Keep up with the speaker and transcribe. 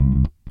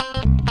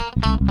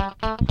Hello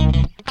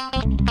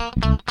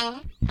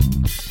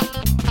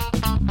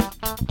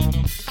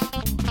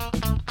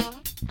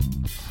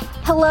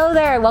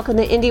there, and welcome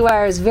to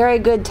IndieWire's Very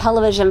Good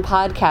Television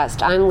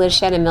Podcast. I'm Liz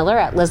Shannon Miller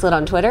at Lizlet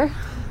on Twitter.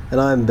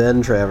 And I'm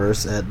Ben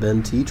Travers at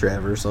Ben T.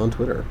 Travers on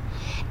Twitter.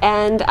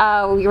 And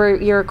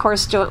you're of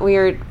course, we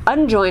are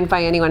unjoined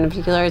by anyone in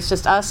particular. It's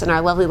just us in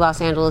our lovely Los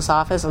Angeles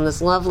office on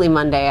this lovely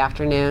Monday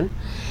afternoon.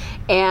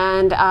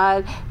 And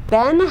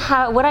Ben,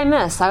 what'd I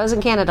miss? I was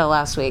in Canada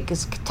last week.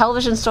 Is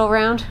television still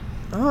around?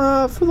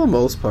 For the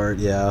most part,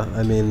 yeah.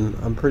 I mean,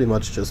 I'm pretty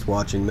much just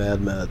watching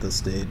Mad Men at this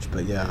stage,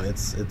 but yeah,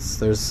 it's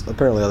there's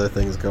apparently other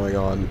things going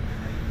on,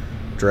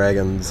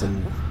 dragons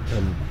and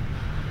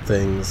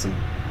things. And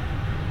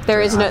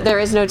there is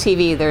no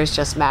TV. There's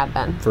just Mad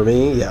Men. For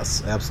me,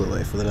 yes,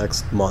 absolutely. For the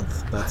next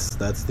month,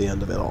 that's the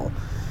end of it all.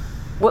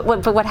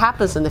 What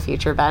happens in the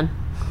future, Ben?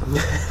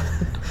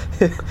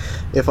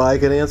 If I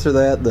could answer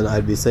that, then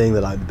I'd be saying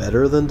that I'm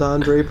better than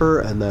Don Draper,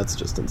 and that's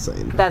just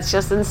insane. That's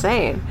just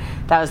insane.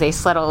 That was a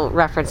subtle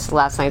reference to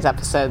last night's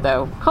episode,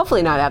 though.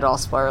 Hopefully not at all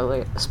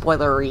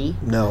spoilery.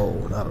 No,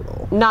 not at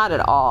all. Not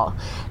at all.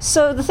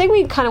 So the thing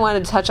we kind of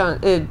wanted to touch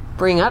on,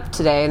 bring up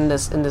today in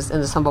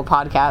this humble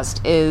podcast,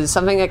 is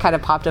something that kind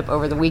of popped up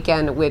over the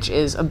weekend, which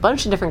is a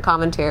bunch of different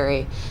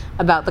commentary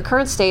about the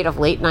current state of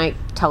late night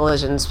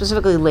television,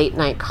 specifically late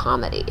night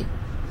comedy.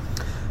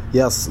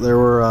 Yes, there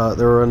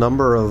were a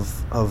number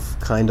of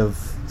kind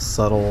of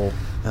subtle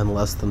and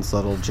less than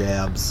subtle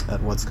jabs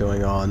at what's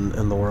going on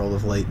in the world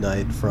of late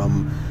night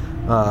from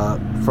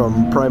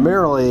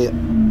primarily,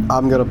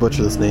 I'm going to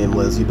butcher this name,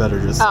 Liz, you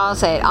better just say I'll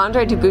say it,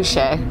 Andre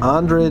Dubouché.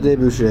 Andre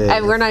Dubouché.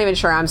 And we're not even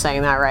sure I'm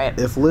saying that right.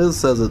 If Liz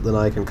says it, then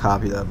I can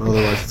copy that, but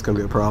otherwise it's going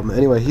to be a problem.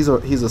 Anyway, he's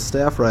a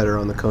staff writer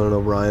on the Conan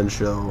O'Brien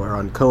show, or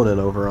on Conan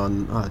over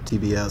on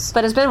TBS.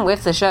 But has been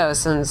with the show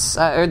since,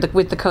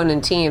 with the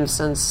Conan team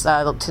since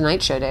the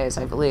Tonight Show days,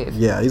 I believe.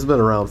 Yeah, he's been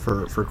around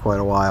for quite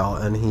a while,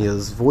 and he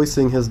is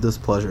voicing his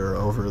displeasure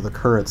over the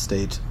current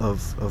state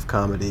of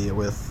comedy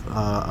with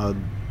a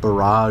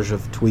barrage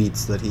of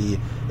tweets that he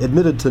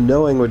admitted to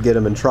knowing would get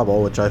him in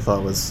trouble, which I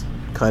thought was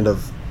kind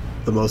of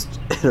the most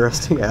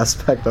interesting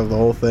aspect of the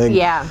whole thing.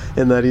 Yeah.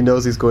 In that he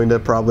knows he's going to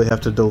probably have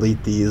to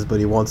delete these, but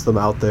he wants them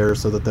out there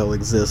so that they'll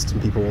exist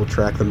and people will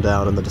track them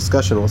down and the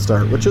discussion will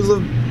start, which is a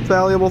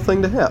valuable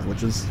thing to have,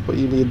 which is what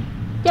you need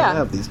to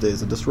have these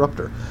days, a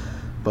disruptor.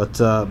 But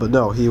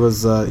no, he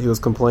was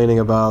complaining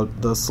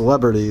about the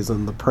celebrities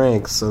and the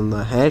pranks and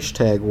the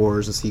hashtag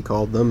wars, as he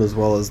called them, as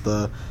well as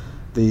the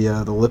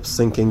lip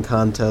syncing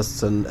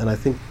contests, and I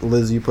think,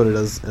 Liz, you put it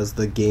as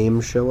the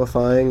game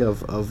showifying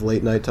of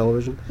late night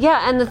television.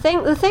 Yeah, and the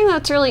thing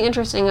that's really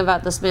interesting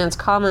about this man's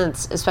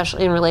comments,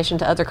 especially in relation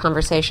to other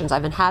conversations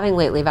I've been having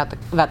lately about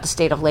the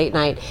state of late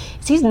night,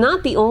 is he's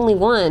not the only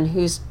one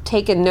who's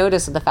taken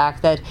notice of the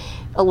fact that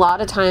a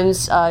lot of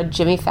times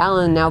Jimmy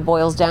Fallon now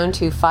boils down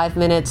to 5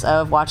 minutes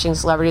of watching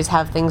celebrities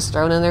have things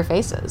thrown in their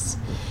faces,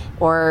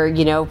 or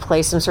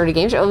play some sort of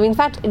game show. I mean, in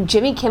fact,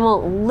 Jimmy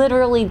Kimmel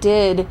literally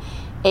did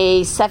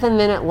a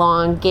 7-minute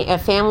long a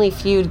Family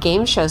Feud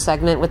game show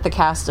segment with the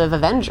cast of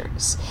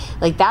Avengers.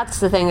 Like, that's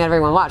the thing that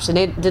everyone watched. And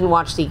they didn't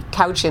watch the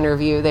couch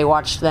interview. They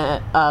watched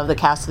the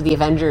cast of the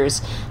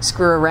Avengers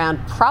screw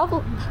around,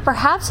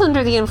 perhaps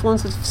under the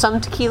influence of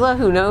some tequila.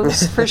 Who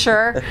knows for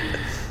sure?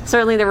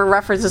 Certainly there were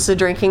references to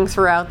drinking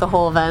throughout the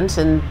whole event,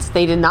 and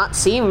they did not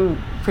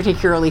seem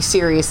particularly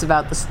serious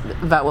about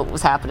what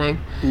was happening.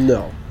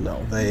 No,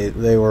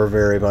 they were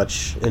very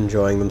much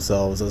enjoying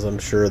themselves, as I'm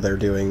sure they're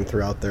doing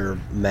throughout their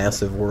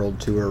massive world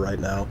tour right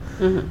now.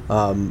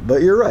 Mm-hmm.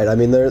 But you're right. I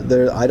mean,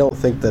 I don't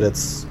think that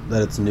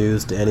it's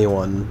news to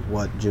anyone.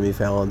 What Jimmy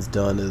Fallon's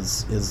done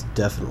is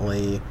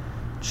definitely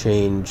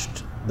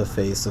changed the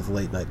face of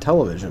late night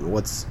television.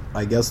 What's,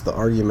 I guess, the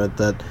argument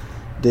that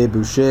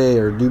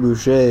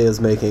Dubouché is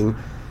making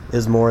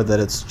is more that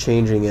it's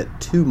changing it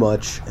too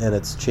much, and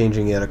it's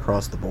changing it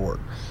across the board.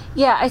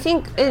 Yeah, I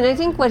think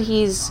what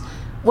he's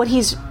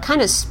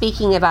kind of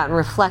speaking about and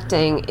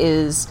reflecting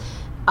is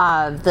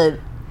the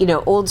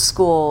old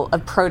school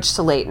approach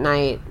to late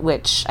night,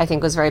 which I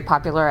think was very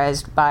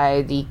popularized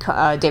by the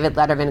David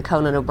Letterman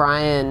Conan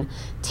O'Brien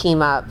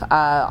team up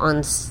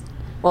on.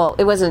 Well,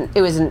 it wasn't.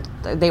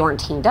 They weren't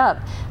teamed up,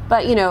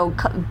 but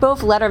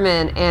both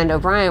Letterman and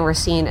O'Brien were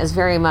seen as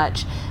very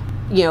much,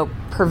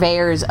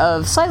 purveyors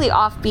of slightly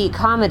offbeat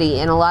comedy,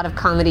 and a lot of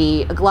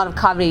comedy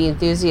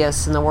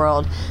enthusiasts in the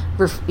world,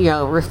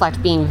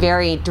 reflect being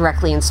very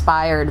directly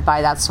inspired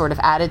by that sort of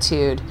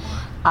attitude,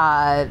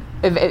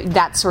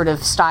 that sort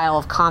of style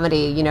of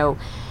comedy,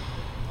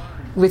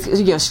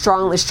 with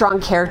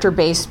strong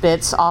character-based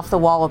bits,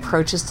 off-the-wall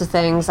approaches to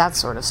things, that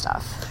sort of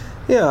stuff.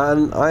 Yeah,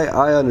 and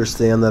I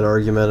understand that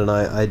argument, and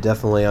I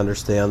definitely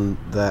understand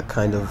that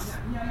kind of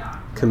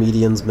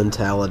comedian's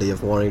mentality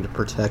of wanting to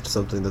protect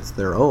something that's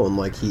their own.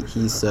 Like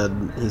he said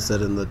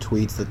in the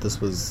tweets that this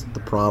was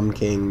the prom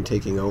king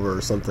taking over,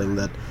 or something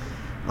that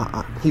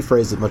he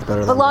phrased it much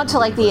better. Belonged to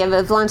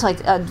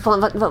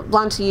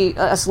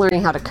us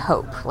learning how to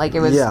cope. Like it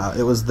was. Yeah,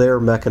 it was their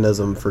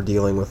mechanism for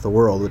dealing with the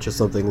world, which is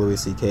something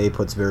Louis C.K.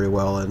 puts very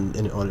well on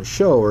his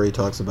show, where he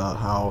talks about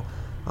how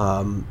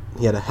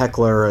he had a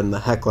heckler, and the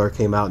heckler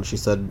came out and she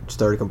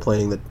started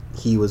complaining that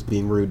he was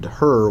being rude to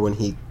her when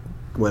he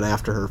went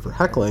after her for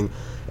heckling.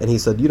 And he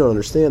said, you don't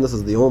understand, this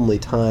is the only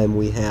time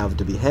we have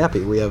to be happy.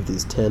 We have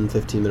these 10,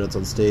 15 minutes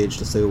on stage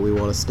to say what we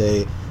want to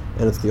say,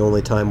 and it's the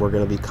only time we're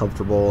going to be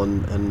comfortable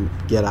and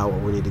get out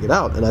what we need to get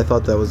out. And I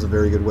thought that was a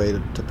very good way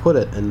to put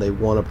it, and they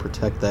want to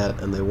protect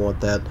that, and they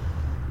want that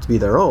to be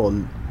their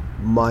own.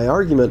 My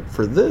argument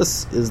for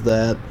this is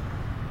that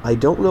I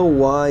don't know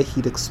why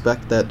he'd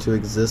expect that to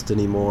exist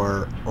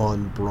anymore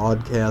on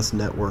broadcast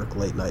network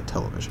late-night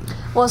television.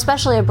 Well,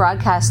 especially a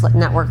broadcast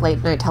network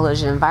late-night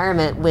television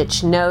environment,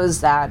 which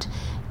knows that,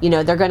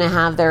 they're going to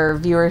have their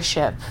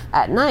viewership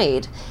at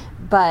night,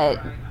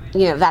 but,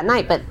 that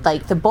night. But,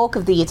 like, the bulk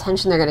of the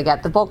attention they're going to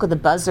get, the bulk of the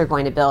buzz they're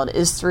going to build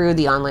is through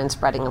the online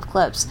spreading of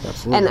clips.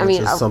 Absolutely. And,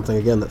 which is something,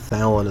 again, that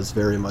Fallon has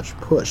very much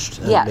pushed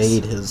and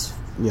made his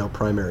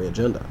primary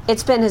agenda.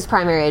 It's been his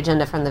primary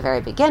agenda from the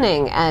very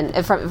beginning,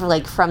 and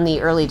from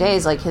the early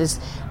days,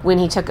 when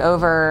he took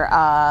over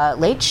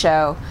Late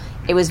Show,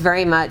 it was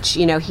very much,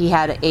 he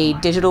had a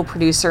digital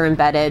producer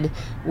embedded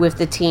with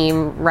the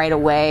team right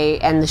away,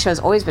 and the show's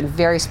always been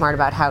very smart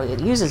about how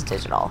it uses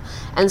digital.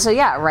 And so,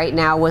 right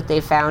now what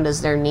they found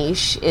as their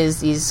niche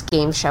is these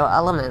game show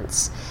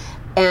elements.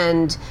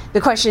 And the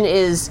question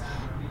is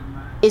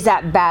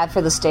that bad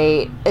for the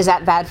state? Is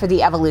that bad for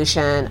the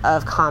evolution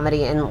of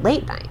comedy in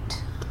late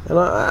night? And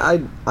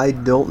I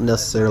don't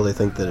necessarily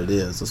think that it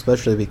is,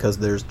 especially because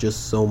there's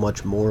just so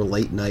much more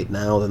late night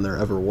now than there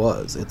ever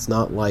was. It's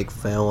not like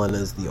Fallon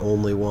is the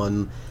only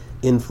one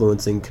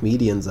influencing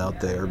comedians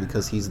out there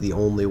because he's the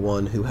only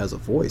one who has a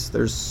voice.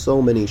 There's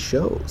so many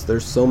shows.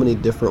 There's so many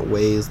different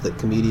ways that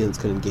comedians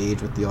can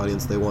engage with the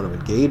audience they want to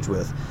engage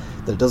with,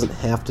 that it doesn't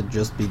have to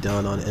just be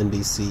done on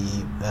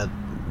NBC at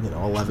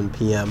 11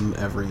 p.m.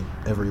 every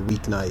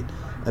weeknight.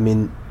 I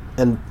mean,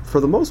 and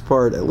for the most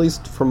part, at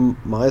least from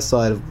my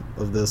side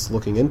of this,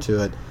 looking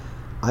into it,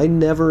 I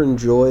never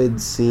enjoyed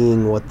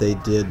seeing what they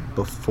did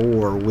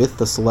before with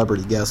the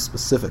celebrity guests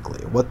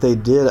specifically. What they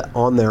did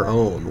on their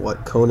own,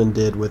 what Conan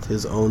did with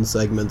his own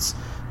segments,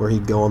 where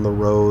he'd go on the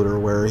road, or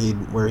where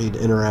he'd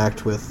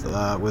interact with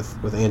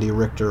Andy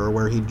Richter, or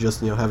where he'd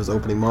just have his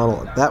opening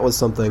monologue. That was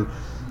something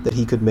that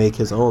he could make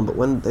his own. But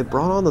when they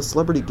brought on the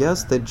celebrity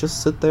guests, they'd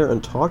just sit there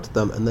and talk to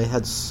them, and they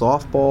had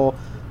softball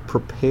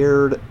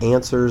prepared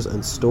answers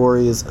and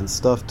stories and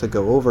stuff to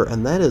go over,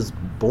 and that is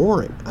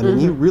boring. I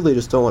mean, you really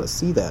just don't want to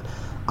see that.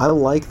 I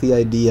like the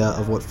idea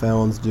of what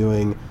Fallon's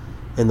doing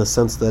in the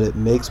sense that it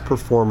makes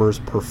performers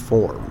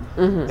perform.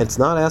 It's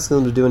not asking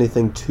them to do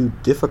anything too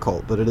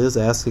difficult, but it is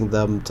asking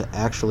them to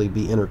actually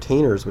be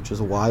entertainers, which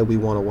is why we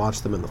want to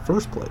watch them in the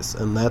first place,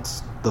 and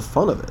that's the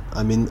fun of it.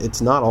 I mean,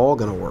 it's not all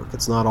going to work.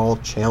 It's not all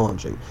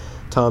challenging.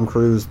 Tom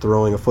Cruise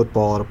throwing a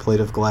football at a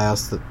plate of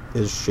glass that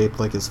is shaped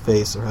like his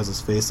face or has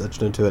his face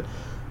etched into it,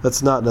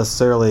 that's not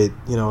necessarily,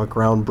 a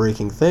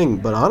groundbreaking thing.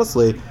 But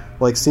honestly,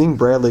 like seeing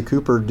Bradley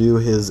Cooper do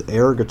his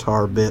air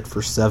guitar bit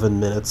for 7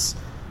 minutes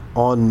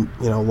on,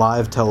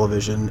 live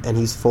television, and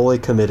he's fully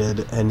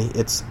committed, and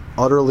it's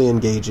utterly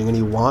engaging, and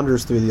he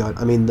wanders through the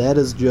audience. I mean, that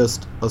is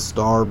just a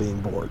star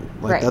being born.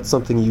 That's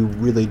something you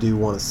really do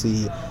want to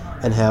see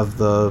and have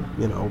the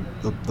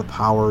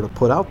power to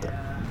put out there.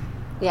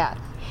 Yeah.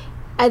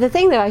 And the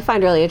thing that I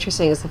find really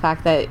interesting is the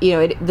fact that,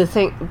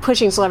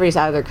 pushing celebrities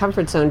out of their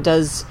comfort zone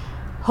does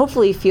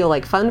hopefully feel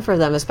like fun for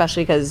them,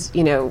 especially because,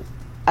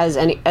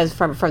 as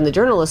from the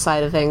journalist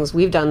side of things,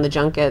 we've done the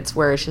junkets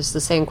where it's just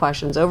the same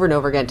questions over and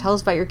over again. Tell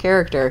us about your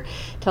character.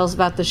 Tell us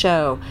about the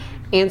show.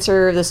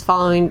 Answer this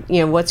following,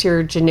 what's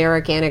your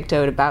generic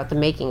anecdote about the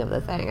making of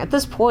the thing? At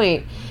this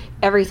point,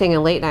 everything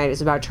in late night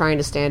is about trying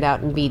to stand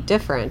out and be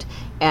different.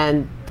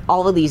 And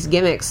all of these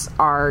gimmicks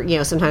are,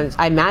 sometimes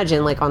I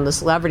imagine, like on the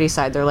celebrity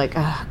side, they're like,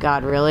 oh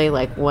God, really?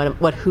 Like,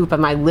 what hoop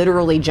am I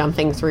literally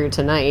jumping through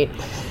tonight?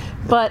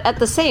 But at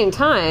the same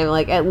time,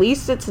 like, at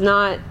least it's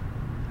not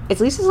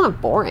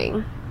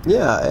boring.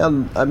 Yeah,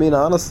 and I mean,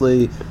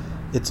 honestly,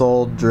 it's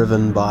all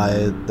driven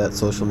by that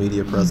social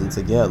media presence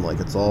again. Like,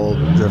 it's all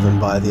driven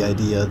by the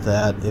idea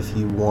that if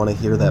you want to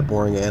hear that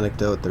boring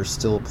anecdote, there's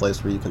still a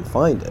place where you can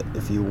find it.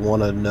 If you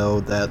want to know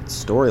that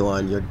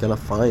storyline, you're going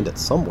to find it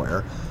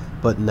somewhere.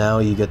 But now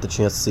you get the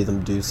chance to see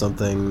them do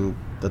something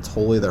that's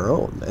wholly their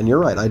own. And you're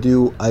right, I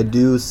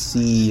do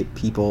see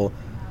people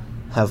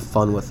have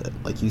fun with it.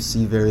 Like, you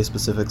see very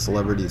specific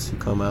celebrities who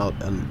come out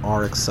and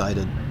are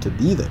excited to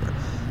be there.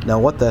 Now,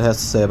 what that has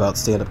to say about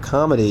stand-up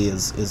comedy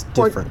is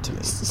different to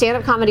me.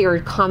 Stand-up comedy or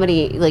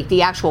comedy, like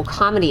the actual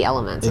comedy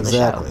elements of the show.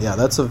 Exactly, yeah,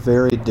 that's a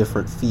very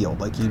different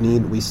field. Like,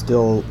 we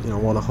still,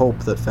 want to hope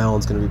that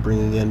Fallon's going to be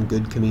bringing in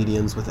good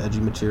comedians with edgy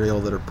material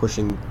that are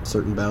pushing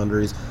certain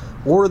boundaries,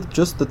 or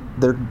just that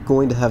they're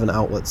going to have an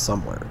outlet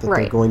somewhere, that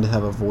they're going to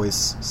have a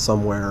voice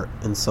somewhere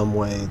in some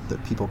way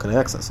that people can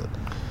access it.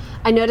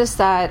 I noticed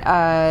that,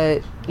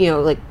 I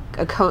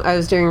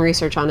was doing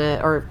research on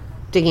it, or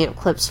digging up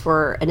clips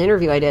for an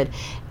interview I did,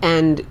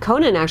 and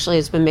Conan actually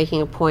has been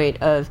making a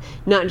point of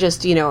not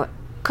just,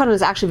 Conan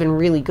has actually been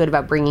really good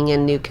about bringing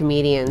in new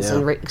comedians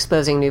and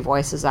exposing new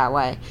voices that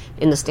way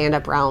in the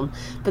stand-up realm.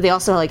 But they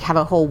also have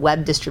a whole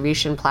web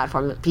distribution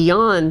platform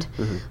beyond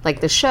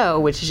the show,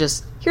 which is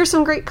just, here's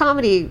some great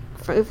comedy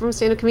from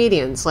stand-up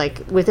comedians,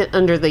 with it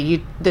under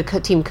the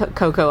Team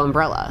Coco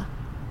umbrella.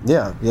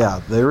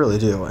 Yeah, they really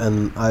do.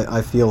 And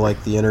I feel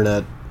like the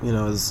internet,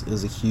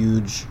 is a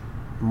huge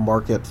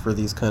market for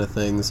these kind of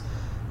things.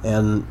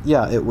 And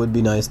yeah, it would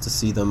be nice to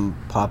see them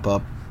pop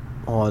up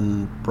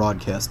on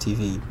broadcast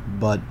TV,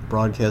 but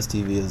broadcast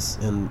TV is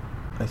in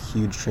a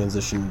huge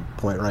transition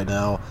point right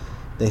now.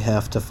 They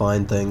have to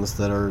find things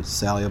that are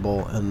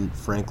saleable, and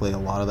frankly, a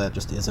lot of that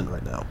just isn't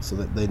right now. So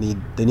that they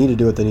need to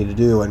do what they need to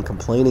do, and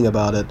complaining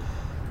about it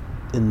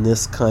in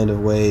this kind of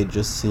way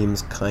just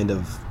seems kind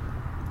of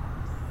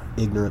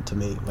ignorant to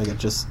me.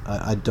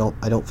 I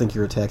don't think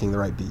you're attacking the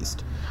right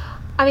beast.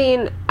 I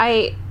mean,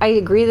 I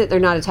agree that they're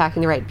not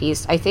attacking the right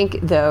beast. I think,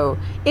 though,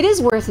 it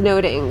is worth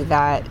noting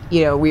that,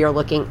 we are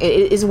looking...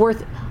 It is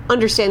worth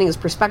understanding his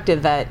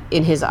perspective that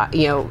in his,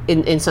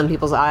 in some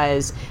people's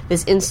eyes,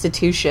 this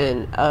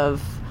institution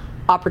of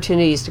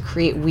opportunities to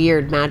create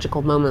weird,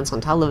 magical moments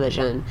on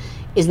television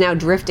is now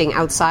drifting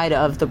outside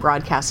of the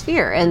broadcast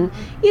sphere. And,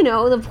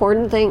 the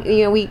important thing,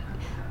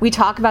 we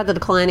talk about the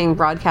declining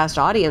broadcast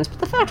audience, but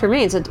the fact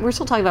remains that we're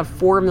still talking about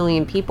 4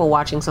 million people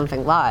watching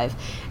something live.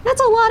 That's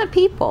a lot of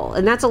people,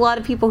 and that's a lot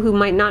of people who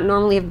might not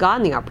normally have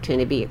gotten the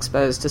opportunity to be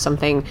exposed to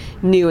something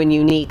new and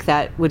unique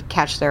that would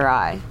catch their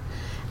eye.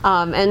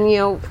 And,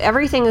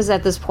 everything is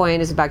at this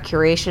point is about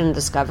curation and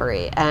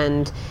discovery.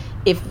 And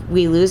if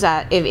we lose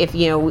that, if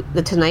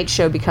the Tonight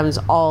Show becomes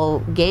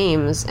all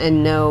games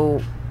and no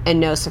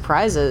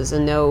surprises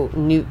and no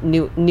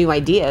new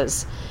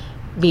ideas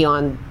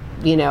beyond,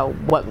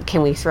 what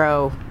can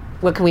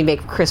we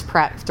make Chris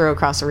Pratt throw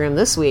across the room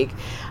this week?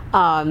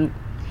 That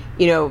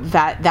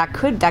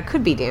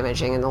could be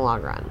damaging in the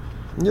long run.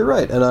 You're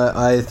right, and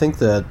I think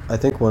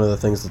one of the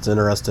things that's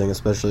interesting,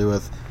 especially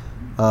with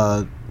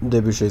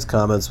Debouché's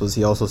comments, was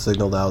he also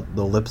signaled out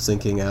the lip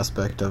syncing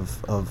aspect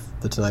of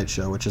the Tonight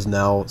Show, which has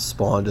now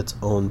spawned its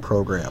own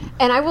program.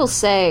 And I will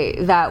say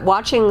that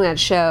watching that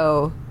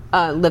show,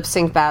 lip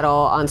sync battle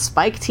on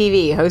Spike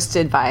TV,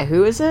 hosted by,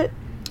 who is it?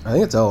 I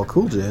think it's LL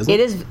Cool J, isn't it?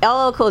 It is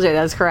LL Cool J,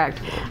 that's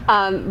correct.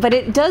 But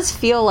it does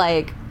feel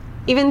like,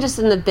 even just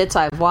in the bits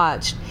I've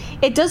watched,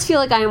 it does feel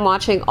like I am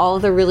watching all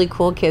of the really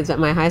cool kids at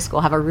my high school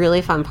have a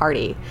really fun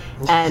party.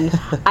 And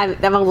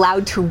I'm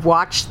allowed to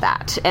watch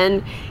that.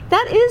 And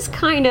that is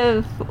kind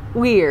of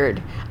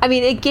weird. I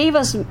mean, it gave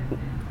us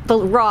the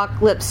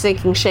Rock lip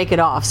syncing Shake It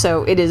Off,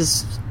 so it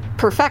is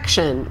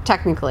perfection,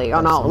 technically,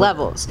 on all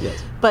levels.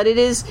 Yes. But it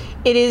is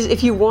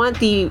if you want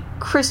the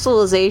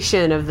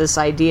crystallization of this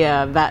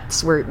idea,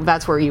 that's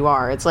where you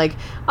are. It's like,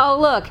 oh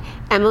look,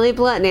 Emily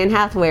Blunt and Anne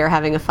Hathaway are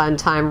having a fun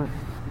time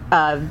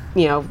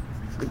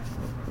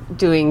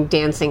doing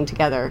dancing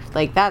together.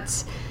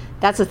 That's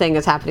the thing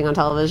that's happening on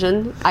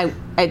television.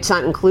 It's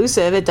not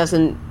inclusive, it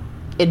doesn't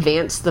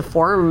advance the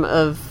form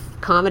of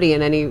comedy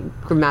in any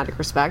grammatic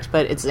respect,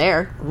 but it's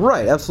there.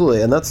 Right,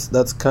 absolutely. And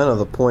that's kind of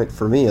the point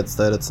for me. It's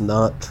that it's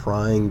not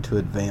trying to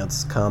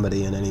advance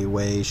comedy in any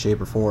way, shape,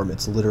 or form.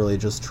 It's literally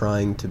just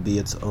trying to be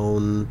its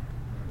own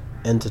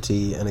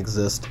entity and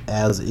exist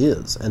as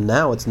is. And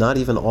now it's not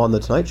even on the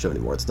Tonight Show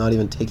anymore. It's not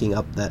even taking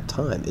up that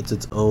time. It's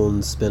its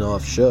own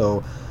spin-off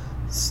show,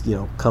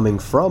 coming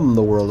from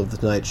the world of the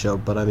Tonight Show.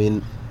 But I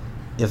mean,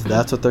 if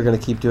that's what they're going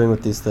to keep doing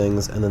with these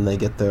things, and then they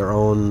get their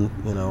own,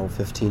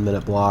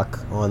 15-minute block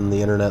on the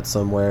internet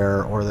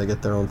somewhere, or they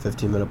get their own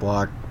 15-minute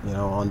block,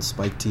 on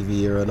Spike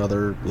TV or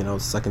another,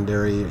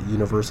 secondary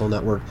Universal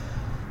network,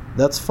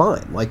 that's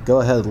fine.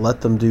 Go ahead,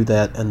 let them do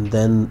that, and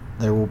then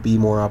there will be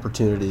more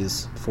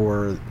opportunities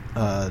for,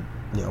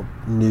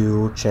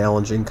 new,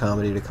 challenging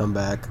comedy to come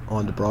back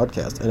onto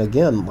broadcast. And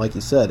again, like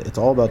you said, it's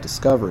all about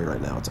discovery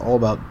right now. It's all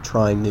about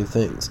trying new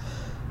things.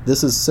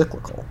 This is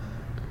cyclical.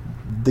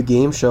 The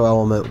game show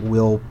element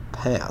will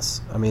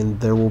pass. I mean,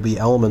 there will be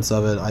elements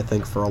of it, I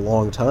think, for a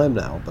long time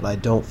now, but I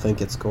don't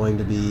think it's going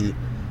to be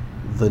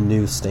the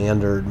new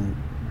standard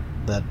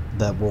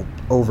that will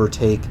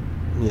overtake,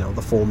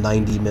 the full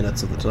 90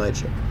 minutes of the Tonight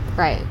Show.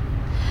 Right.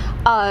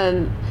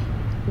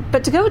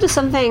 But to go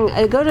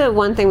to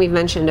one thing we've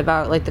mentioned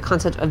about the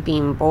concept of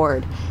being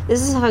bored.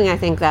 This is something I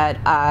think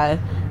that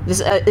this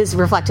is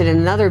reflected in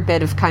another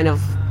bit of kind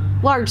of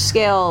large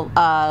scale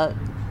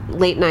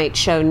late night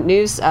show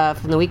news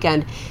from the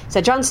weekend. So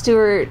Jon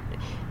Stewart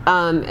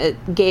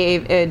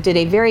did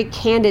a very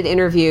candid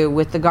interview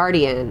with The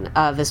Guardian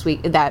this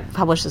week, that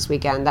published this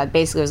weekend, that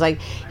basically was like,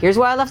 here's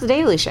why I left The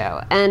Daily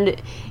Show. And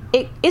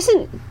it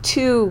isn't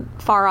too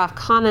far off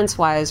comments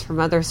wise from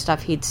other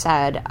stuff he'd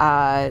said,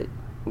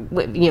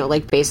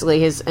 basically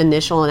his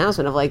initial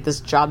announcement of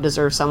this job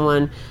deserves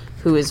someone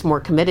who is more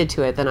committed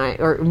to it than I,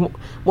 or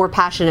more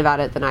passionate about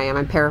it than I am.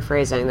 I'm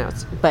paraphrasing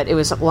those, but it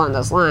was along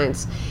those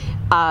lines.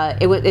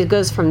 It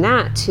goes from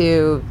that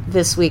to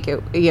this week.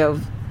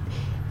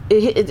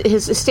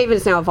 His statement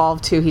has now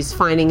evolved to he's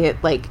finding it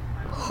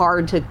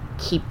hard to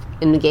keep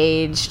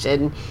engaged,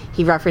 and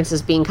he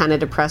references being kind of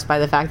depressed by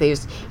the fact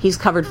that he's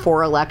covered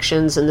 4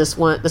 elections, and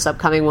this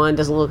upcoming one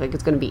doesn't look like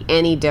it's going to be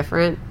any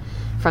different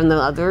from the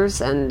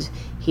others, and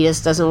he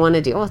just doesn't want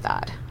to deal with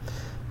that.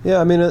 Yeah,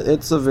 I mean,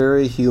 it's a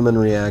very human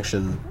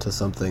reaction to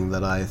something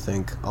that I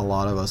think a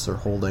lot of us are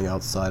holding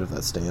outside of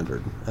that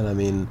standard. And I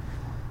mean,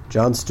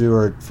 Jon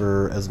Stewart,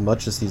 for as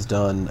much as he's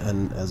done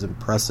and as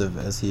impressive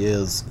as he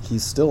is,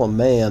 he's still a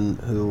man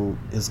who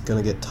is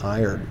going to get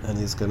tired, and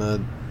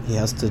he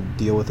has to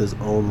deal with his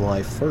own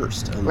life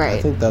first. And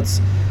right.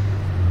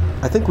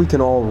 I think we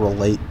can all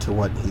relate to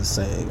what he's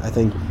saying. I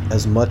think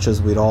as much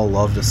as we'd all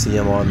love to see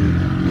him on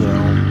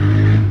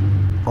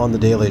The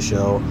Daily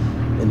Show,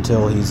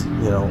 until he's,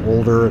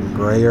 older and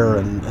grayer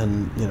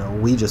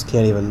and we just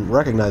can't even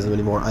recognize him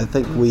anymore. I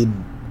think we'd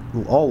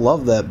all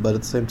love that, but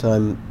at the same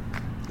time,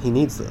 he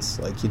needs this.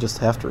 Like, you just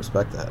have to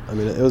respect that. I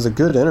mean, it was a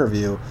good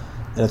interview,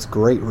 and it's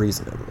great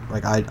reasoning.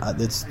 Like,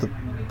 it's the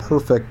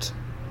perfect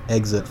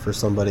exit for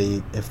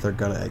somebody if they're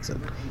gonna exit.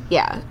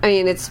 Yeah, I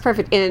mean, it's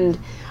perfect. And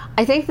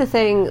I think the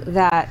thing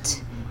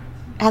that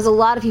has a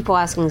lot of people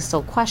asking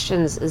still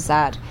questions is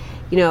that,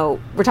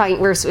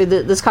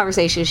 this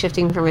conversation is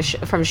shifting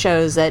from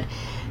shows that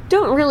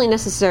don't really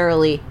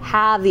necessarily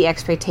have the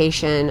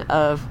expectation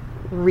of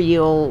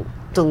real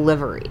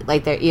delivery.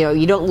 Like,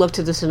 you don't look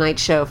to the Tonight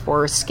Show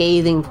for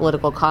scathing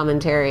political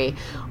commentary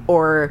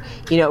or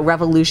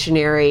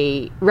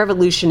revolutionary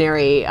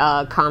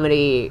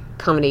comedy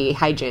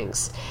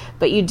hijinks,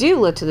 but you do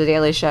look to the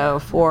Daily Show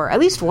for at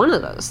least one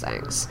of those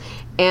things,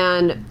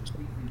 and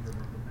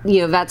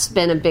that's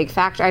been a big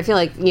factor. I feel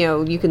like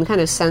you can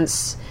kind of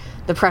sense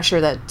the pressure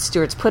that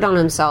Stewart's put on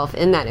himself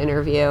in that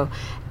interview,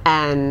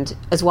 and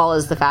as well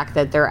as the fact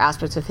that there are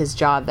aspects of his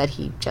job that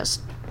he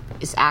just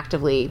is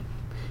actively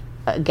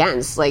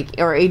against,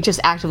 or just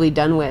actively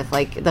done with,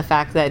 like the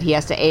fact that he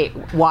has to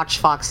watch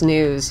Fox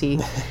News. He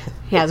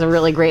has a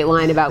really great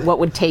line about what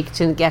would take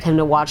to get him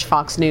to watch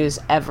Fox News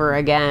ever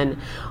again,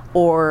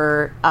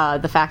 or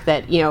the fact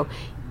that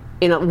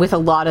with a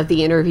lot of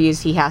the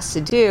interviews he has to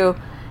do,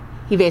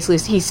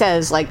 he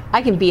says, like,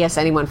 I can BS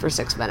anyone for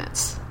 6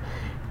 minutes.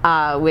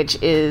 Which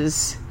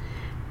is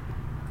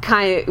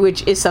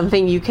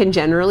something you can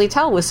generally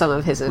tell with some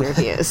of his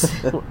interviews.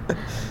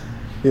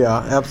 Yeah,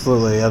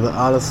 absolutely. And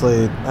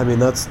honestly, I mean,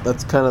 that's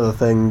kind of the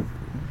thing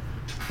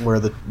where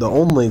the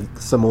only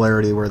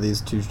similarity where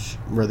these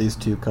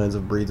two kinds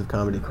of breeds of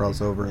comedy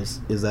cross over is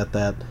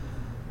that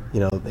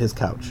his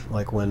couch.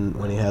 Like when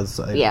he had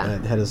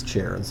his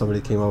chair and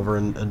somebody came over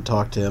and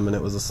talked to him, and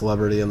it was a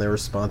celebrity and they were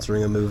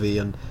sponsoring a movie,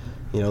 and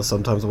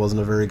sometimes it wasn't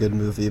a very good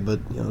movie, but,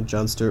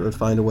 Jon Stewart would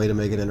find a way to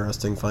make it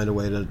interesting, find a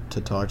way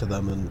to talk to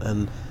them,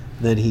 and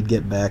then he'd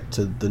get back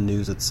to the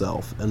news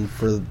itself. And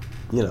for,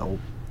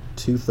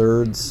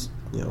 2/3,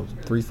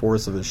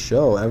 3/4 of his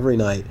show, every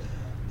night,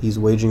 he's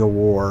waging a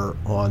war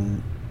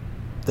on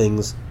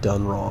things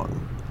done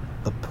wrong.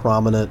 The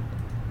prominent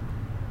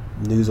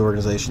news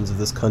organizations of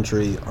this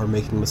country are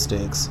making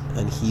mistakes,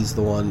 and he's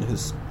the one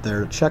who's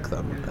there to check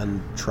them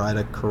and try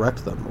to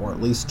correct them, or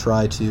at least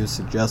try to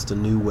suggest a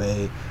new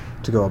way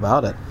to go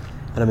about it.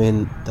 And I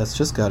mean, that's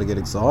just got to get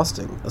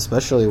exhausting,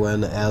 especially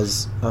when,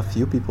 as a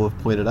few people have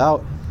pointed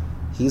out,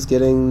 he's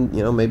getting,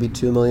 maybe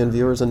 2 million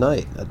viewers a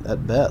night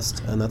at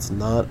best, and that's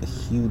not a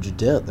huge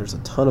dent. There's a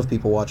ton of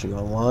people watching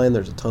online.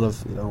 There's a ton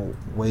of,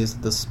 ways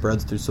that this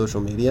spreads through social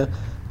media,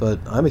 but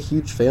I'm a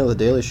huge fan of The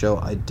Daily Show.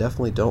 I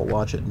definitely don't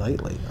watch it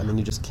nightly. I mean,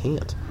 you just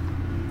can't.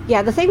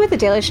 Yeah, the thing with The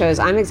Daily Show is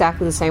I'm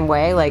exactly the same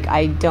way. Like,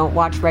 I don't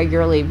watch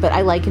regularly, but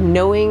I like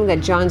knowing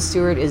that Jon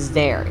Stewart is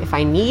there. If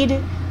I need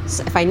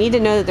to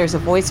know that there's a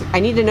voice, I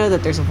need to know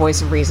that there's a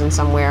voice of reason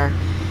somewhere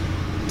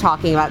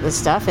talking about this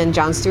stuff, and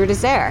Jon Stewart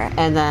is there.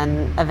 And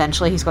then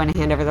eventually he's going to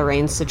hand over the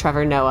reins to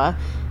Trevor Noah,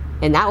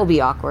 and that will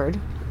be awkward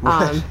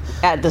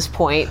at this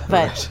point.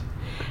 But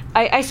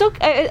right. I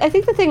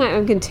think the thing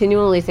I'm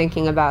continually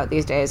thinking about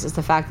these days is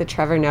the fact that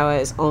Trevor Noah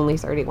is only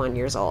 31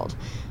 years old,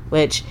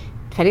 which,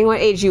 depending on what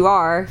age you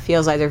are,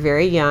 feels either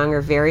very young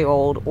or very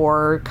old,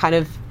 or kind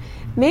of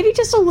maybe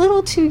just a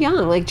little too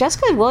young. Like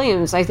Jessica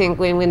Williams, I think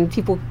when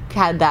people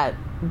had that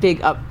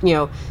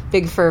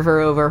big fervor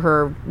over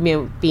her,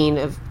 being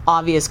an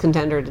obvious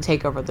contender to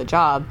take over the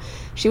job,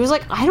 she was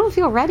like, I don't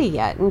feel ready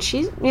yet. And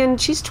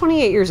she's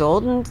 28 years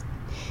old, and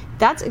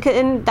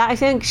I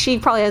think she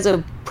probably has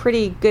a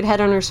pretty good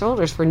head on her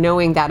shoulders for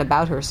knowing that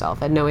about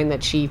herself, and knowing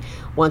that she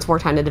wants more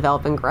time to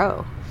develop and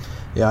grow.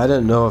 Yeah, I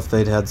didn't know if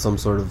they'd had some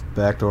sort of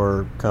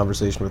backdoor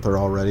conversation with her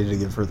already to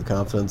give her the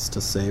confidence to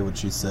say what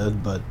she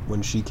said, but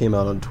when she came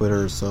out on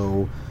Twitter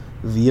so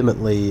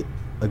vehemently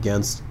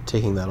against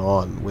taking that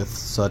on with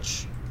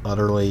such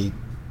utterly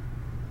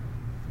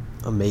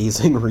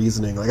amazing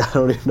reasoning, like, I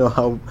don't even know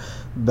how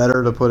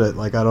better to put it.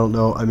 Like, I don't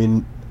know. I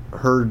mean,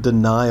 her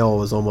denial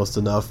was almost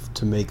enough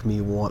to make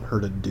me want her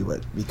to do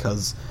it,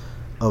 because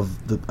of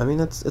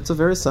it's a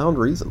very sound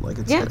reason. Like,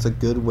 it's a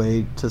good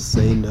way to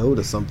say no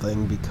to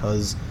something,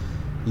 because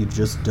you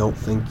just don't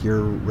think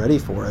you're ready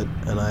for it.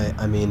 And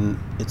I mean,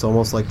 it's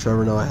almost like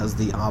Trevor Noah has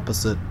the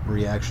opposite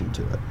reaction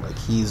to it. Like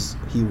he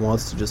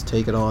wants to just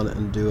take it on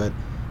and do it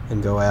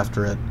and go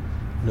after it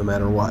no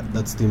matter what.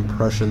 That's the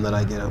impression that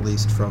I get, at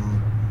least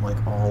from like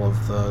all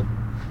of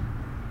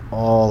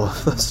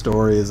the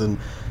stories and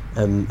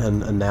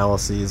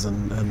analyses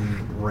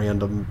and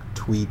random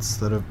tweets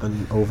that have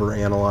been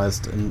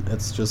overanalyzed. And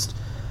it's just,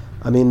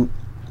 I mean,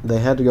 they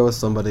had to go with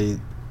somebody.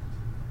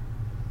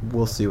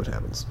 We'll see what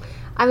happens.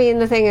 I mean,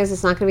 the thing is,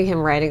 it's not going to be him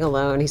writing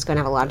alone. He's going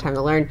to have a lot of time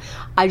to learn.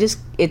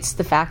 It's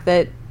the fact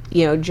that,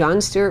 you know,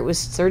 Jon Stewart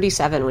was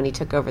 37 when he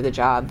took over the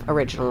job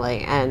originally,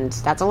 and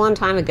that's a long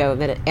time ago,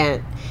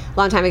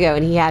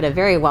 and he had a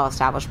very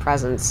well-established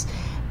presence.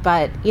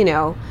 But, you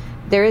know,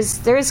 there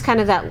is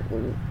kind of that,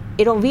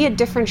 it'll be a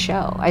different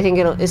show. I think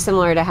it's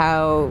similar to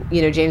how,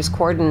 you know, James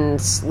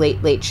Corden's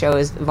Late Show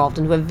has evolved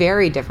into a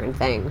very different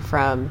thing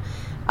from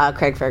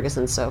Craig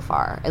Ferguson so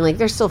far, and like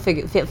they're still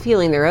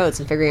feeling their oats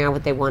and figuring out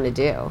what they want to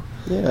do.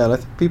 Yeah, and I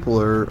think people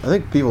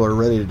are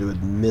ready to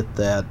admit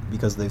that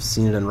because they've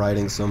seen it in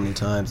writing so many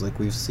times. Like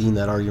we've seen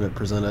that argument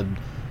presented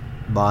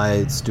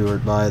by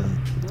Stewart, by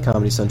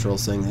Comedy Central,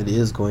 saying it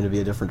is going to be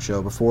a different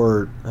show.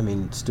 Before, I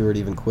mean, Stewart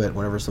even quit.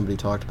 Whenever somebody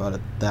talked about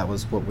it, that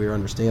was what we were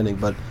understanding.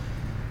 But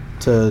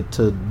to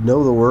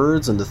know the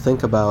words and to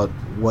think about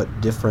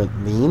what different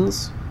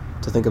means,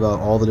 to think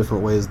about all the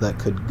different ways that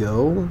could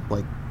go,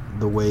 like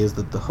the ways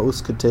that the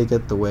host could take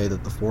it, the way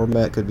that the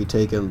format could be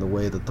taken, the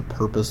way that the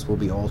purpose will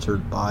be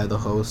altered by the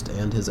host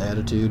and his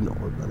attitude,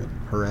 or I mean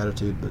her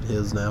attitude, but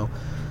his now.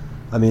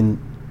 I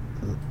mean,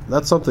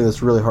 that's something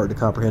that's really hard to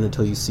comprehend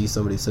until you see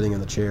somebody sitting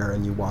in the chair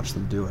and you watch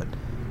them do it.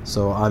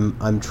 So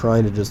I'm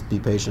trying to just be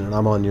patient, and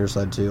I'm on your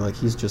side too. Like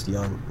he's just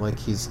young. Like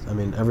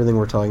everything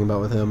we're talking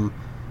about with him,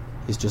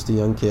 he's just a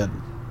young kid.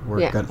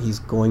 He's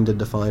going to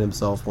define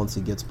himself once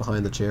he gets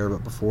behind the chair,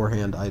 but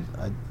beforehand, I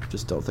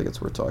just don't think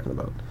it's worth talking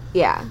about.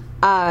 Yeah.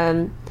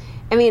 I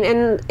mean,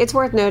 and it's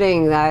worth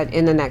noting that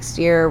in the next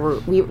year,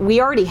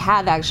 we already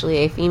have actually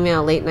a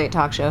female late-night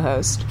talk show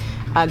host.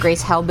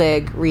 Grace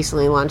Helbig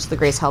recently launched the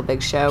Grace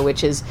Helbig Show,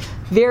 which is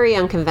very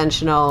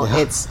unconventional. Yeah.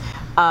 It's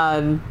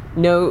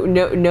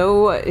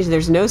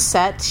there's no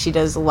set. She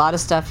does a lot of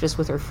stuff just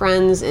with her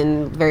friends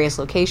in various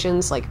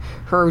locations, like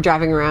her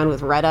driving around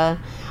with Retta.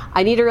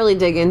 I need to really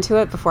dig into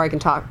it before I can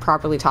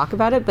properly talk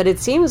about it, but it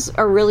seems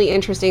a really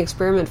interesting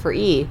experiment for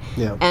E.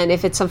 Yeah. And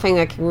if it's something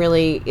that can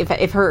really, if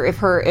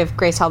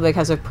Grace Helbig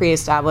has a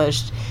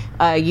pre-established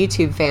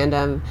YouTube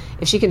fandom,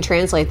 if she can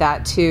translate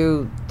that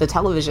to the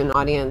television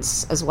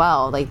audience as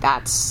well, like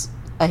that's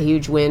a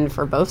huge win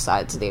for both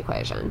sides of the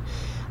equation.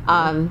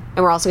 And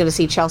we're also going to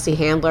see Chelsea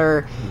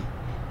Handler,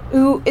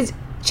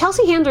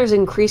 Chelsea Handler is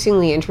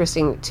increasingly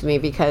interesting to me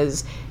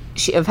because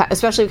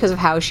especially because of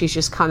how she's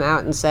just come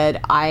out and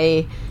said,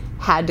 I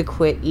had to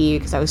quit E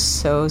because I was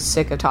so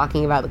sick of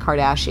talking about the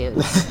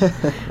Kardashians.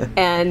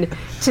 And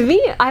to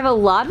me, I have a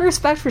lot of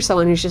respect for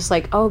someone who's just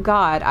like, oh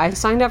God, I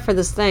signed up for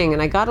this thing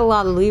and I got a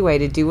lot of leeway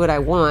to do what I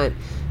want,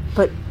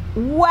 but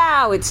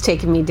wow, it's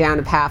taken me down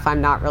a path I'm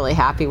not really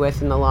happy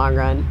with in the long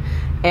run.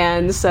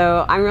 And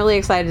so I'm really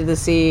excited to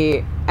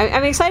see,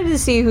 I'm excited to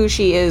see who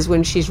she is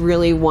when she's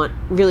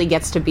really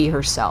gets to be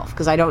herself,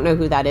 because I don't know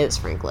who that is,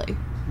 frankly.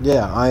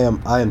 Yeah, I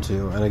am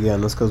too. And again,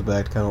 this goes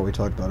back to kind of what we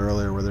talked about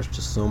earlier, where there's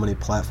just so many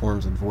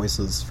platforms and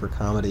voices for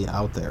comedy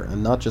out there,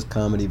 and not just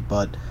comedy,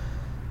 but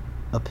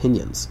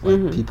opinions,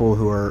 like people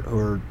who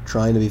are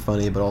trying to be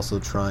funny, but also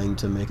trying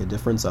to make a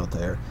difference out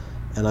there.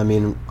 And I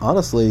mean,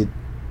 honestly,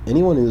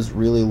 anyone who's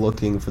really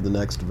looking for the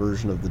next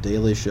version of The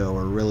Daily Show,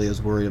 or really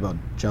is worried about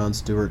Jon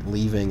Stewart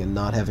leaving and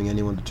not having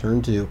anyone to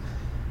turn to,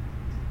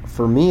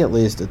 for me at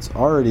least, it's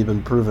already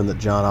been proven that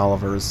John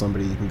Oliver is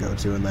somebody you can go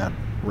to in that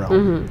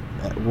realm.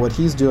 What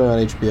he's doing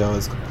on HBO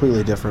is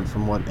completely different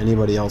from what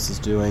anybody else is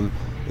doing.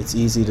 It's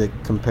easy to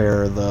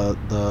compare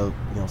the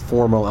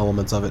formal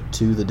elements of it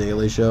to The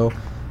Daily Show,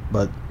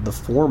 but the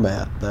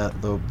format, that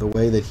the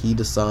way that he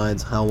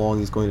decides how long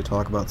he's going to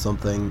talk about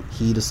something,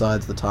 he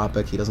decides the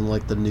topic. He doesn't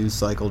like the news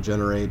cycle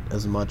generate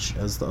as much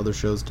as the other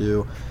shows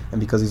do,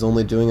 and because he's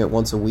only doing it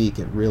once a week,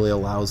 it really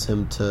allows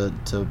him to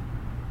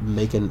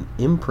make an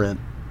imprint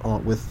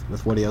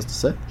with what he has to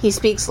say. He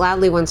speaks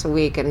loudly once a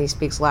week, and he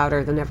speaks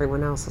louder than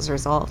everyone else as a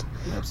result.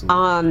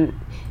 Absolutely.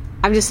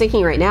 I'm just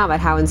thinking right now about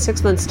how in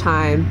 6 months'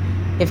 time,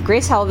 if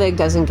Grace Helbig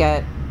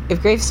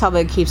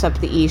keeps up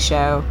the E!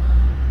 Show,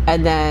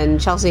 and then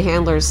Chelsea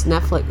Handler's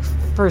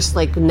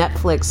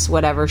Netflix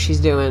whatever she's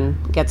doing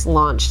gets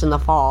launched in the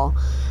fall,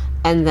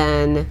 and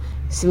then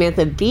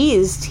Samantha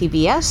Bee's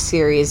TBS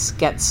series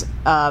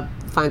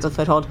finds a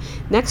foothold.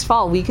 Next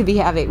fall, we could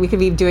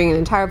be doing an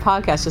entire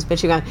podcast just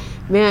bitching on,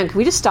 man, can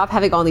we just stop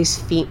having all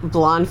these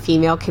blonde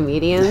female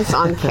comedians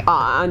on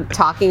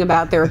talking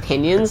about their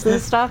opinions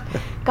and stuff?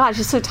 God, it's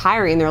just so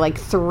tiring. There are like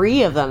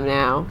 3 of them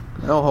now.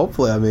 Oh,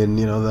 hopefully. I mean,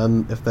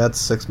 then if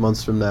that's 6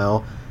 months from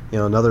now,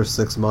 another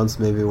 6 months,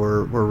 maybe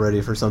we're ready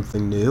for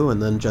something new,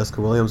 and then Jessica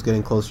Williams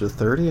getting closer to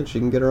 30 and she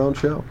can get her own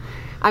show.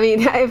 I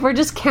mean, if we're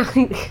just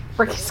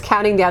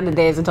counting down the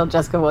days until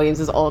Jessica Williams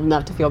is old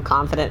enough to feel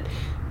confident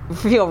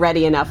feel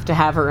ready enough to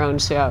have her own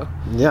show.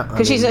 Yeah,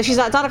 because she's not,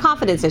 it's not a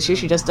confidence issue.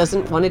 She just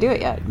doesn't want to do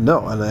it yet.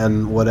 No,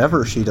 and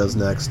whatever she does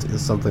next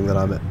is something that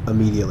I'm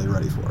immediately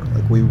ready for.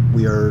 Like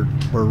we're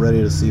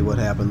ready to see what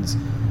happens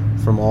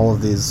from all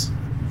of these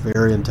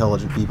very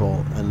intelligent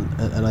people,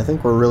 and I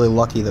think we're really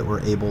lucky that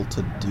we're able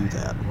to do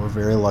that. We're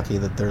very lucky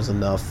that there's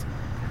enough,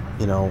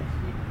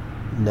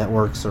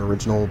 networks or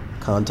original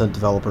content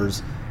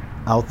developers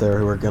out there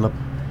who are going to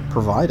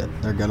provide it.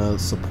 They're going to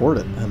support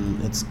it,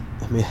 and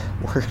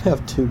we're going to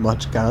have too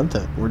much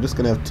content. We're just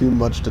going to have too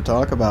much to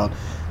talk about,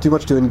 too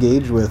much to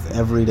engage with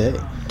every day.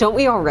 Don't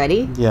we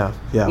already? Yeah,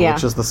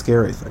 which is the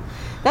scary thing.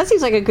 That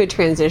seems like a good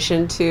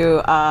transition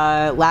to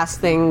last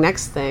thing,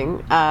 next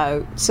thing.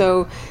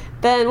 So,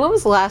 Ben, what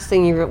was the last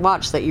thing you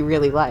watched that you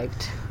really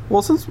liked?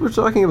 Well, since we're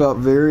talking about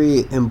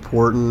very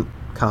important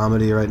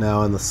comedy right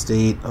now and the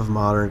state of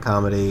modern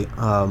comedy,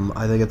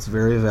 I think it's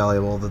very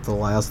valuable that the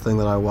last thing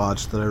that I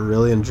watched that I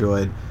really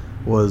enjoyed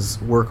was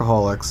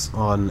Workaholics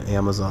on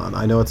Amazon.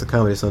 I know it's a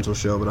Comedy Central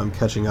show, but I'm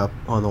catching up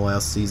on the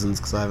last seasons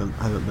because I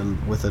haven't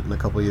been with it in a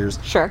couple of years.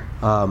 Sure.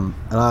 And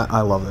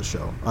I love this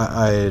show.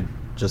 I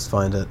just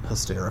find it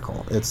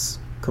hysterical. It's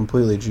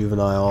completely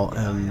juvenile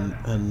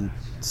and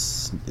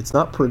it's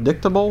not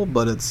predictable,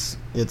 but it's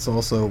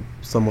also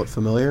somewhat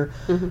familiar.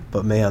 Mm-hmm.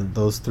 But man,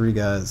 those three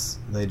guys,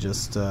 they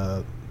just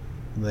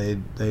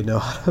they know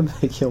how to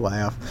make you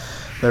laugh.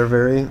 They're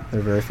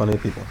very funny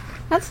people.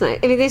 That's nice.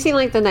 I mean, they seem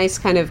like the nice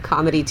kind of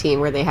comedy team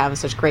where they have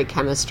such great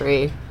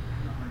chemistry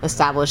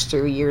established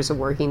through years of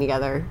working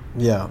together.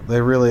 Yeah, they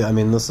really. I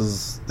mean, this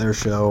is their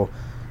show.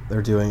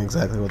 They're doing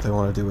exactly what they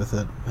want to do with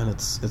it, and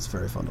it's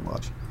very fun to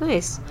watch.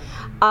 Nice.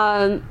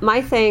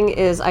 My thing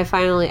is,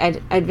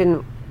 I'd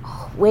been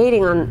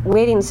waiting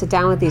to sit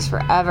down with these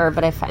forever,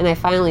 but I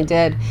finally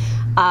did.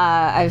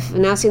 I've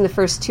now seen the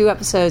first 2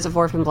 episodes of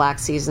Orphan Black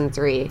season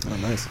 3. Oh,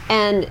 nice.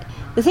 And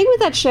the thing with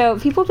that show,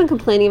 people have been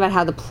complaining about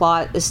how the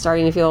plot is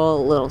starting to feel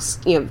a little,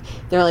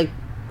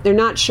 they're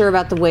not sure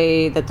about the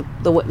way that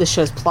the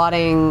show's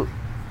plotting.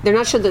 They're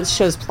not sure that the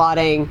show's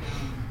plotting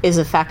is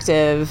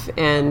effective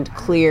and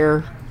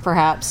clear,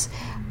 perhaps.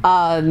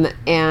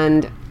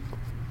 And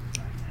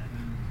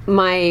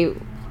my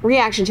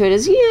reaction to it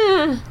is,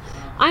 there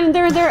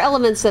are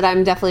elements that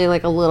I'm definitely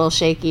like a little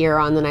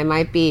shakier on than I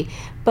might be,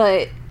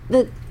 but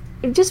the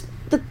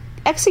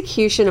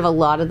execution of a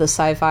lot of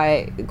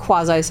the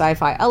quasi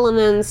sci-fi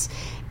elements,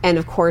 and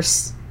of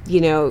course,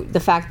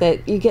 the fact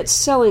that you get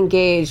so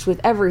engaged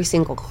with every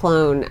single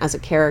clone as a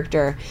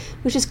character,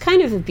 which is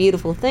kind of a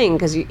beautiful thing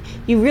because you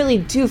really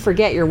do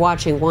forget you're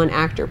watching one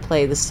actor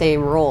play the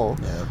same role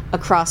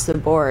across the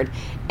board.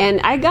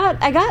 And I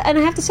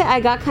have to say,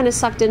 I got kind of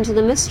sucked into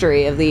the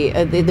mystery of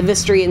the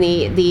mystery and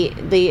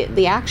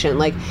the action.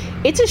 Like,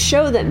 it's a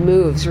show that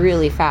moves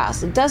really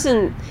fast. It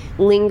doesn't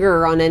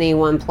linger on any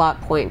one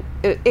plot point.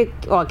 It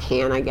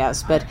can, I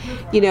guess, but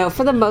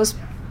for the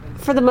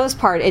most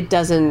part, it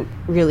doesn't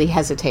really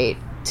hesitate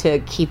to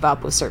keep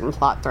up with certain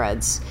plot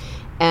threads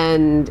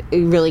and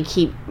really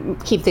keep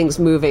things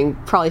moving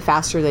probably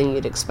faster than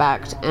you'd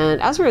expect.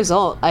 And as a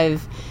result, I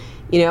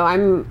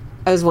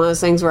was one of those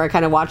things where I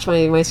kind of watched my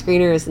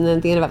screeners, and then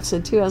at the end of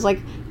episode 2, I was like,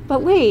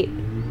 but wait,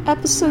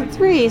 episode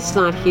 3 is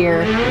not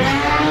here.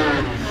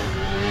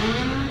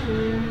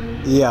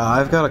 Yeah,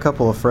 I've got a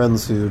couple of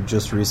friends who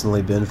just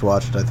recently binge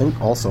watched it, I think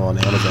also on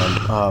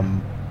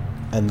Amazon.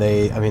 And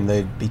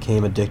they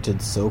became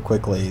addicted so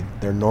quickly.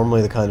 They're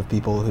normally the kind of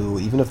people who,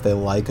 even if they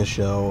like a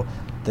show,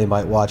 they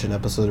might watch an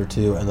episode or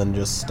 2 and then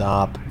just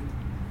stop,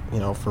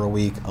 for a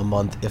week, a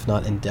month, if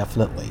not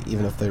indefinitely,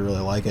 even if they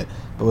really like it.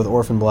 But with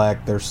Orphan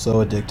Black, they're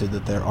so addicted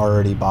that they're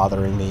already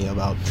bothering me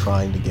about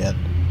trying to get,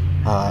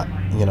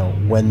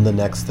 when the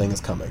next thing is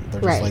coming.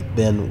 They're just like,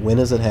 Ben, when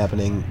is it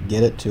happening?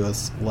 Get it to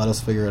us. Let us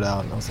figure it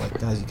out. And I was like,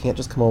 guys, you can't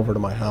just come over to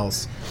my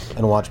house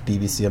and watch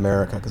BBC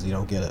America because you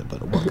don't get it.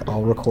 But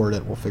I'll record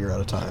it. We'll figure out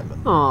a time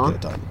and get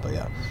it done. But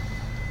yeah,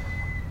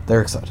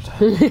 they're excited.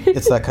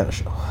 It's that kind of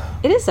show.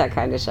 It is that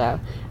kind of show.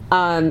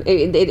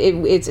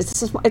 It's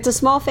a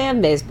small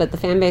fan base, but the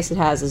fan base it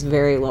has is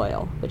very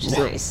loyal, which is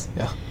nice.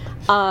 Yeah.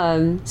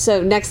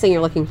 So next thing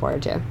you're looking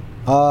forward to?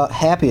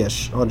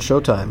 Happy-ish on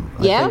Showtime.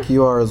 Yeah? I think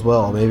you are as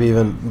well. Maybe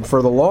even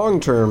for the long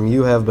term,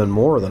 you have been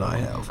more than I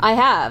have.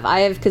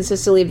 I have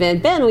consistently been,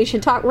 Ben, we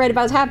should talk right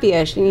about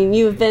Happy-ish. And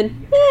you have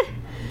been,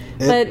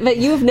 but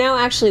you have now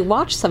actually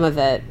watched some of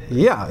it.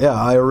 Yeah.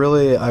 I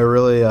really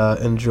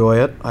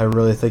enjoy it. I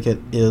really think it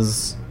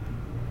is,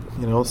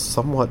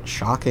 somewhat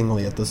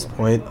shockingly at this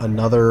point,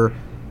 another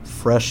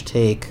fresh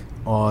take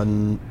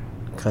on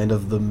kind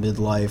of the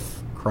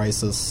midlife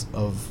crisis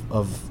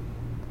of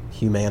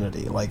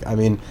humanity.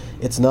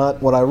 It's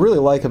not, what I really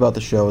like about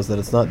the show is that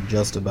it's not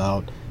just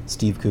about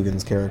Steve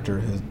Coogan's character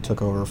who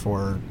took over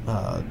for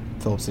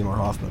Philip Seymour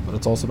Hoffman, but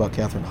it's also about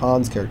Catherine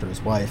Hahn's character,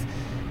 his wife,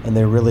 and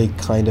they really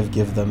kind of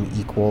give them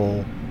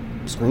equal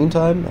screen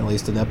time, at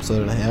least an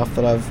episode and a half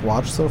that I've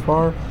watched so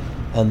far,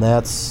 and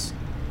that's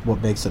what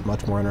makes it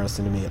much more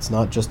interesting to me. It's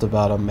not just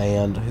about a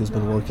man who's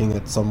been working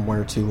at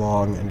somewhere too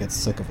long and gets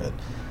sick of it.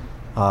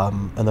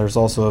 And there's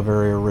also a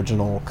very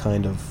original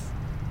kind of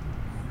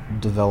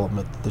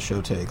development that the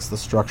show takes. The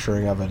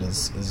structuring of it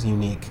is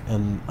unique,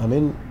 and I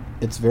mean,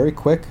 it's very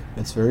quick,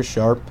 it's very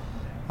sharp.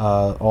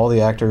 All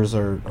the actors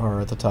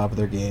are at the top of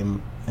their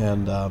game,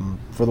 and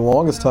for the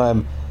longest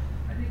time,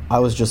 I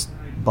was just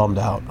bummed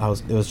out.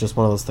 It was just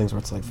one of those things where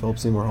it's like, Philip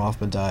Seymour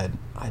Hoffman died.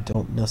 I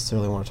don't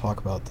necessarily want to talk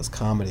about this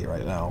comedy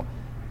right now,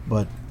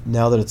 but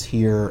now that it's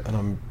here and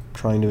I'm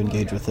trying to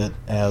engage with it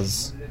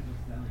as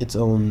its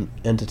own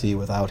entity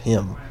without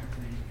him,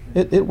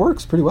 it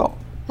works pretty well.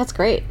 That's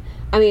great.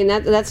 I mean,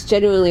 that's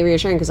genuinely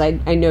reassuring, because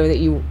I know that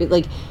you,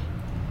 like,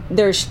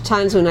 there's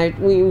times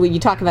when you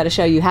talk about a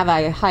show you have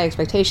high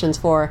expectations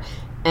for,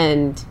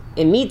 and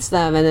it meets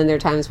them, and then there are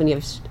times when you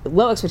have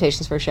low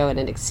expectations for a show and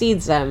it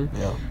exceeds them.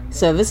 Yeah.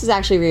 So this is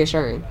actually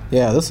reassuring.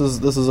 Yeah, this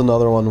is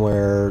another one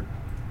where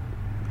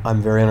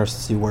I'm very interested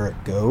to see where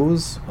it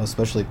goes,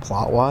 especially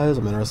plot-wise.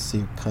 I'm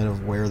interested to see kind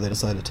of where they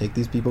decide to take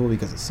these people,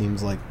 because it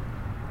seems like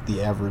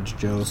the average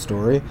Joe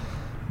story.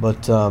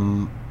 But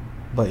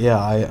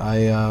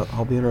yeah,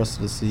 I'll be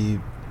interested to see,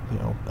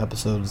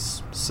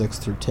 episodes 6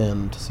 through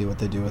 10 to see what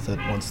they do with it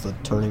once the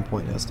turning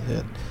point has to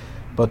hit.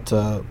 But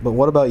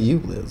what about you,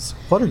 Liz?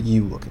 What are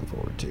you looking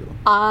forward to?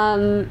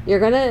 You're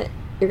gonna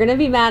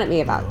be mad at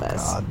me about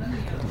this. God,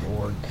 good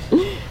Lord.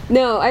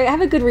 No, I have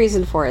a good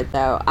reason for it,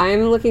 though.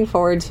 I'm looking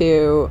forward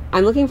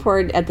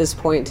at this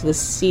point to the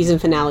season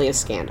finale of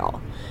Scandal.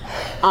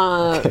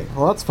 Okay,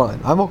 well, that's fine.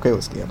 I'm okay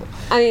with Scandal.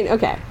 I mean,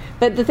 okay.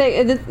 But the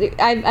thing,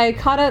 I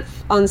caught up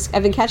on,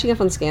 I've been catching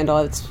up on Scandal.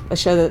 It's a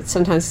show that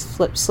sometimes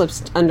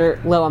slips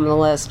low on the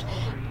list.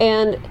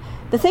 And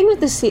the thing with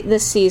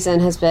this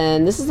season has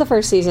been, this is the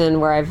first season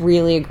where I've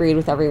really agreed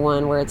with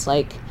everyone, where it's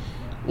like,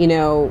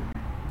 there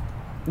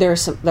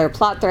are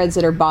plot threads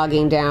that are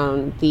bogging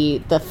down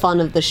the fun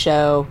of the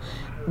show.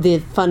 The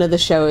fun of the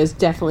show is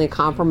definitely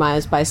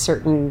compromised by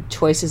certain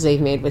choices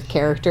they've made with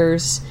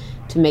characters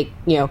to make,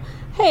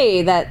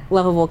 hey, that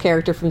lovable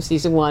character from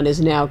season 1 is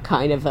now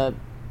kind of a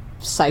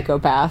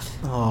psychopath.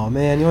 Oh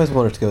man, you always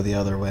want it to go the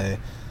other way.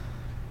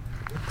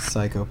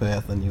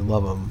 Psychopath, and you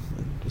love him.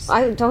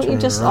 Don't you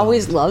just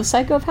always love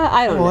psychopath?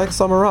 I don't know. Like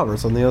Summer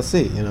Roberts on the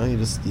OC.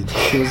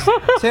 She was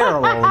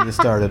terrible when you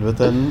started, but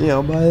then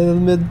by the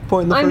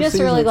midpoint in the first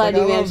season, really glad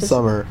you managed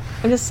Summer.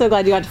 I'm just so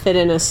glad you got to fit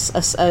in a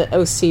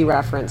OC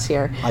reference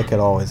here. I could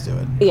always do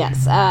it.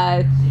 Yes.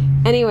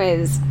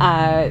 Anyways,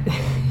 but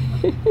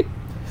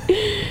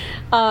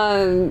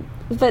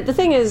the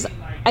thing is,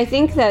 I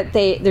think that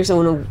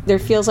there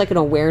feels like an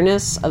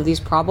awareness of these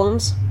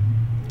problems,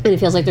 and it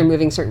feels like they're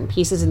moving certain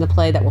pieces into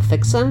play that will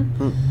fix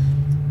them.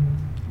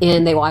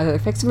 And they will either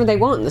fix them or they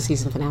won't in the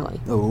season finale.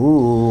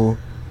 Ooh.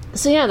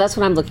 So yeah, that's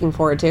what I'm looking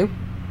forward to.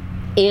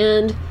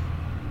 And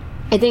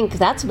I think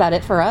that's about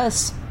it for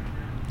us.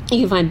 You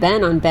can find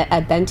Ben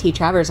at Ben T.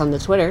 Travers on the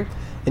Twitter.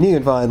 And you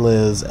can find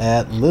Liz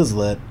at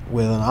Lizlet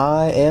with an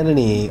I and an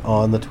E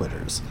on the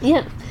Twitters.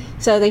 Yeah.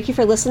 So thank you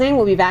for listening.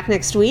 We'll be back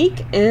next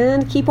week,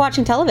 and keep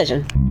watching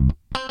television.